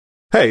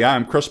Hey,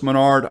 I'm Chris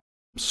Menard.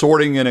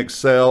 Sorting in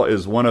Excel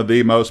is one of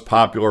the most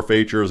popular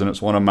features, and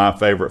it's one of my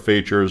favorite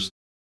features.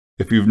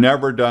 If you've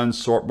never done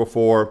sort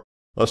before,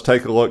 let's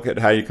take a look at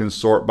how you can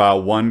sort by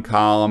one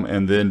column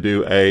and then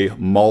do a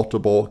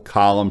multiple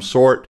column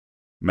sort.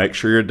 Make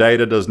sure your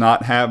data does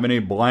not have any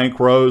blank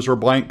rows or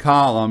blank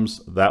columns.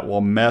 That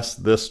will mess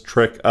this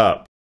trick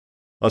up.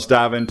 Let's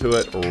dive into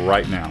it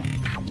right now.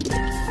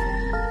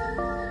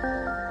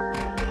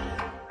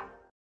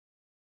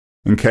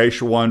 In case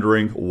you're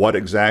wondering what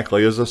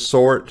exactly is a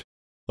sort,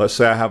 let's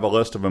say I have a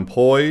list of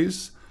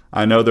employees.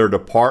 I know their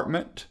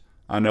department.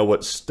 I know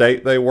what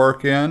state they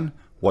work in,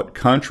 what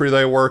country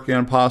they work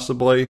in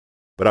possibly,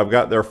 but I've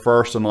got their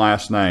first and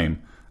last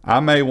name. I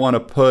may want to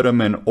put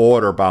them in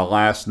order by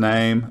last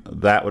name.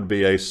 That would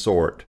be a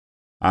sort.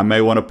 I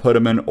may want to put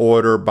them in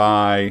order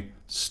by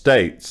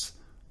states.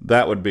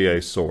 That would be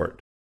a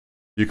sort.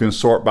 You can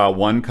sort by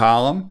one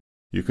column.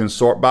 You can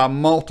sort by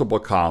multiple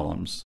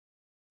columns.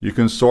 You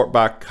can sort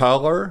by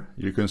color.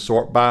 You can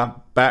sort by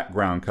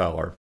background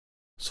color.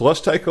 So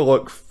let's take a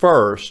look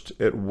first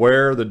at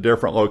where the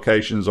different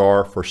locations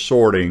are for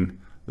sorting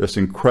this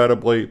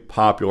incredibly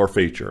popular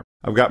feature.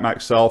 I've got my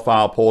Excel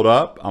file pulled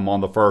up. I'm on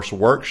the first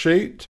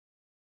worksheet.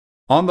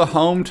 On the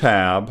Home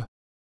tab,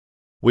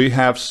 we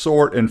have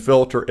Sort and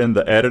Filter in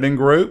the Editing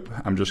group.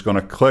 I'm just going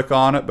to click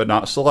on it but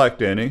not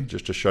select any,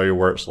 just to show you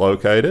where it's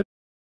located.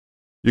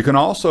 You can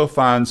also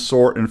find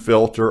Sort and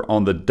Filter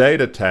on the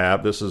Data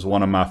tab. This is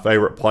one of my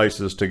favorite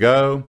places to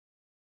go.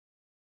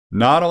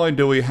 Not only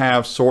do we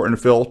have Sort and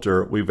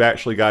Filter, we've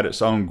actually got its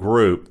own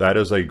group. That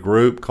is a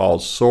group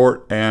called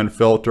Sort and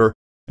Filter,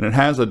 and it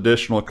has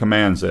additional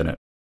commands in it.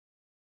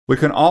 We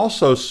can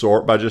also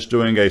sort by just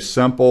doing a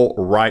simple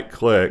right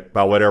click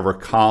by whatever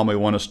column we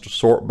want us to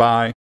sort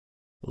by.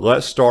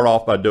 Let's start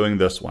off by doing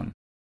this one.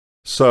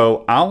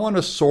 So I want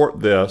to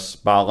sort this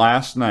by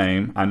last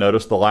name. I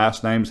notice the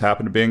last names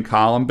happen to be in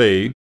column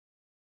B.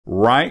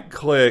 Right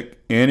click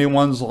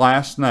anyone's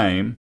last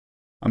name.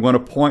 I'm going to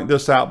point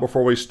this out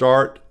before we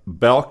start.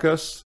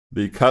 Belkis,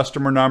 the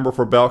customer number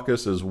for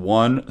Belkis is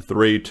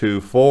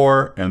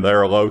 1324, and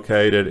they're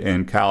located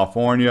in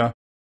California.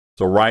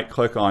 So right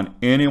click on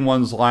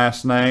anyone's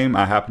last name.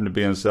 I happen to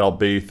be in cell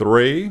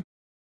B3.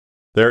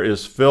 There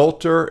is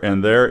filter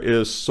and there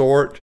is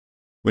sort.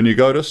 When you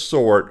go to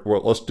sort, well,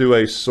 let's do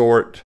a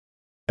sort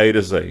A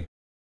to Z.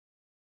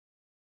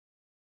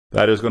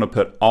 That is going to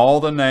put all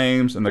the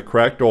names in the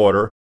correct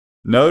order.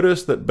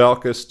 Notice that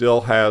Belkis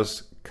still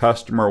has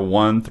customer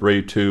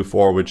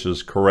 1324, which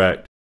is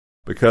correct.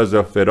 Because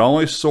if it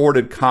only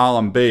sorted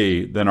column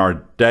B, then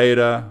our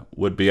data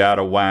would be out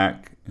of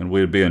whack and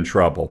we'd be in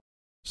trouble.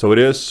 So it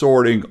is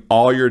sorting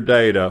all your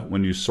data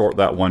when you sort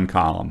that one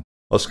column.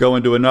 Let's go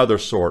into another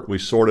sort. We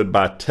sorted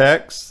by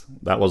text.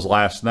 That was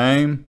last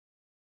name.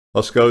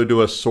 Let's go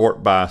do a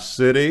sort by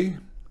city.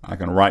 I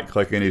can right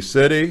click any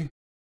city,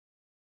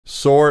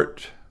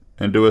 sort,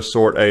 and do a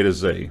sort A to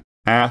Z.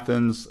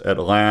 Athens,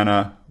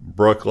 Atlanta,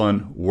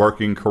 Brooklyn,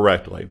 working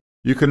correctly.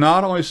 You can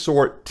not only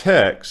sort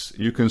text,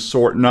 you can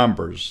sort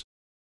numbers.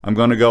 I'm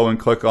going to go and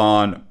click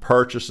on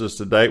purchases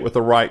to date with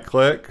a right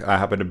click. I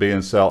happen to be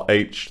in cell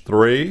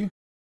H3.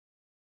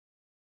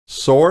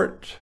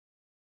 Sort,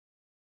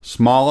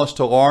 smallest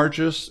to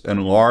largest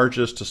and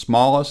largest to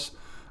smallest.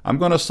 I'm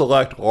going to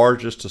select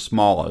largest to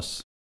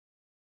smallest.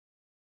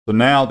 So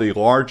now the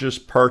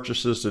largest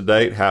purchases to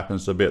date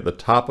happens to be at the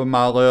top of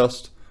my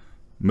list,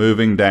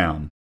 moving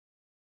down.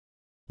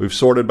 We've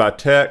sorted by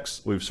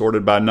text, we've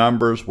sorted by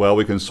numbers. Well,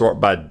 we can sort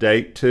by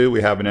date too.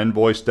 We have an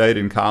invoice date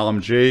in column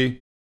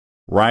G.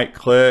 Right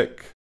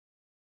click,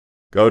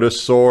 go to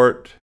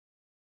sort,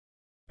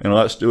 and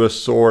let's do a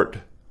sort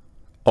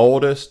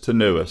oldest to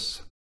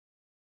newest.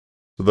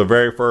 So the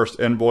very first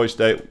invoice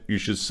date you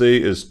should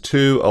see is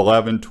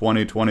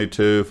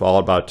 2/11/2022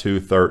 followed by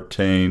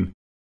 2/13.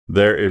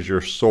 There is your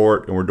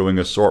sort, and we're doing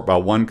a sort by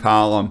one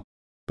column,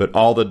 but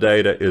all the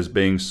data is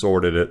being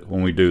sorted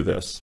when we do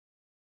this.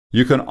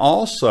 You can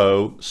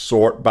also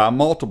sort by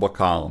multiple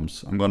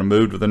columns. I'm going to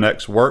move to the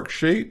next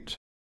worksheet.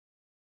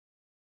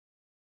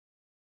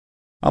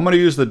 I'm going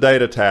to use the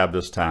Data tab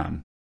this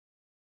time.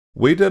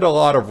 We did a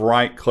lot of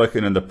right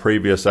clicking in the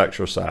previous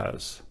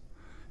exercise.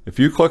 If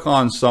you click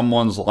on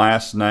someone's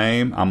last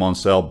name, I'm on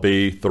cell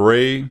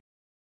B3.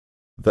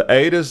 The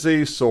A to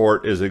Z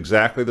sort is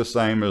exactly the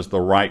same as the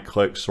right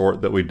click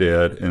sort that we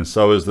did, and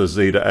so is the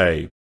Z to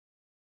A.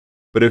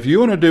 But if you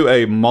want to do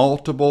a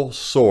multiple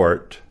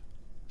sort,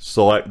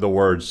 select the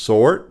word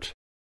sort.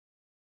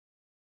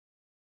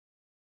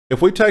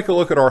 If we take a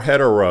look at our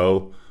header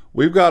row,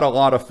 we've got a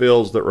lot of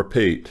fields that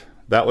repeat.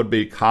 That would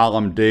be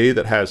column D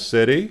that has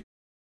city,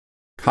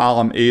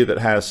 column E that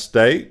has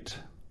state,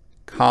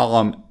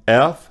 column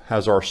F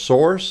has our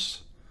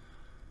source,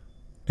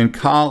 and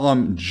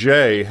column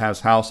J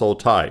has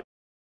household type.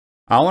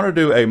 I want to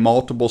do a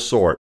multiple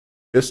sort.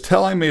 It's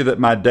telling me that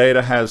my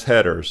data has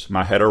headers.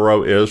 My header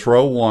row is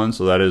row 1,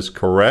 so that is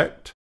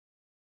correct.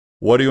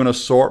 What do you want to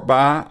sort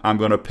by? I'm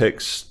going to pick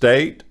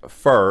state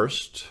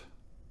first,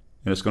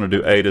 and it's going to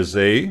do A to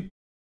Z.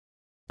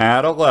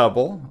 Add a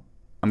level.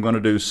 I'm going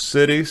to do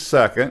city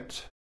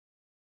second.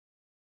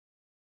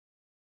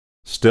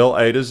 Still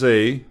A to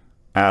Z,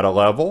 add a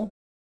level.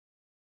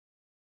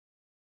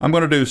 I'm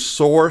going to do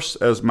source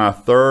as my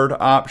third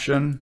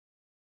option,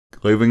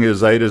 leaving it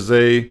as A to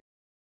Z.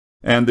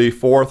 And the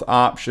fourth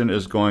option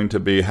is going to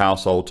be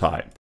household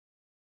type.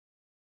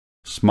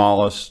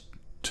 Smallest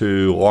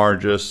to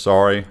largest,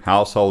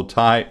 household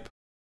type,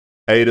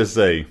 A to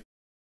Z.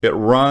 It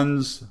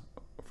runs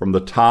from the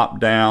top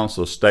down,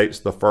 so state's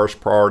the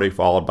first priority,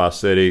 followed by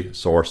city,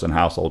 source, and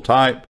household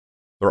type.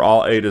 They're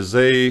all A to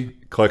Z.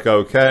 Click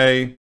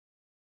OK.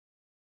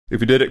 If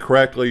you did it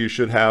correctly, you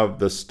should have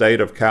the state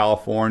of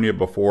California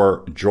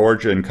before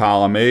Georgia in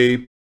column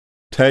E.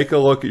 Take a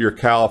look at your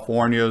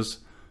Californias.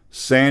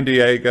 San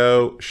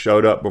Diego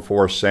showed up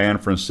before San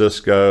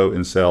Francisco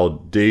in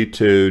cell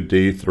D2,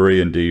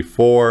 D3, and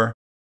D4.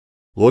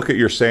 Look at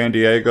your San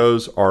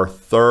Diego's. Our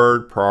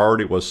third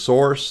priority was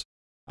source.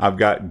 I've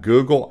got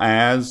Google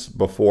Ads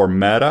before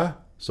Meta,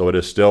 so it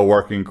is still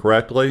working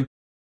correctly.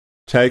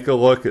 Take a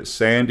look at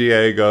San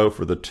Diego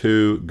for the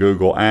 2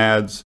 Google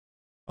Ads.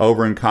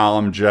 Over in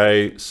column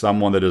J,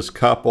 someone that is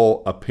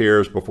couple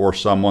appears before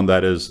someone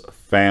that is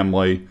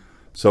family,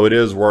 so it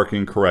is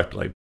working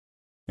correctly.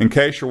 In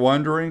case you're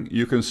wondering,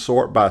 you can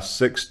sort by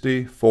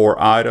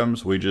 64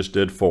 items. We just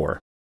did 4.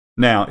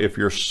 Now, if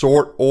your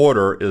sort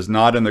order is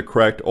not in the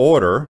correct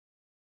order,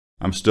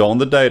 I'm still in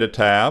the Data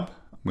tab.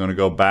 I'm going to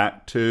go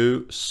back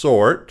to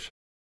Sort.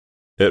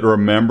 It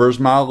remembers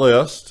my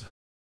list.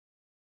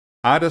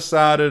 I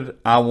decided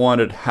I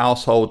wanted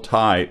household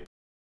type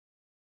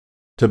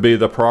to be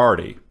the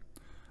priority.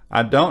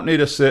 I don't need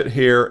to sit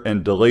here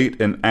and delete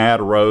and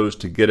add rows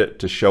to get it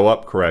to show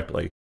up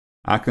correctly.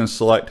 I can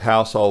select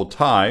household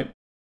type,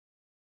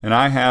 and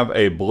I have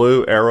a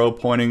blue arrow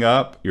pointing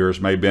up.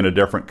 Yours may be in a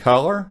different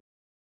color.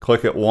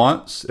 Click it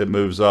once, it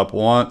moves up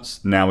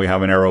once. Now we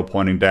have an arrow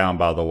pointing down,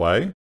 by the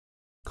way.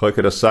 Click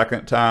it a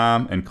second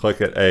time and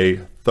click it a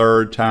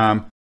third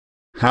time.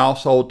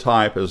 Household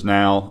type is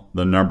now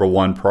the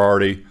 #1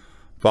 priority,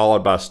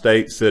 followed by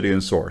state, city,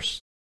 and source.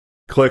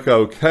 Click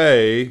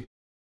OK,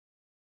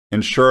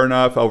 and sure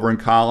enough, over in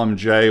column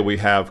J, we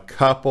have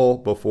couple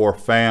before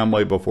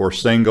family before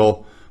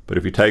single. But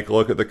if you take a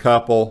look at the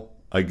couple,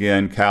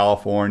 again,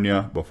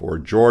 California before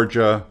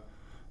Georgia,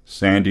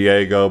 San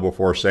Diego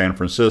before San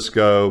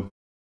Francisco.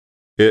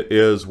 It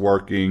is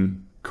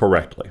working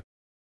correctly.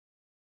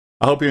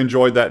 I hope you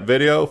enjoyed that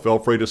video. Feel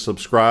free to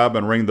subscribe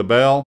and ring the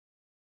bell.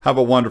 Have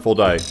a wonderful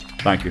day.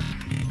 Thank you.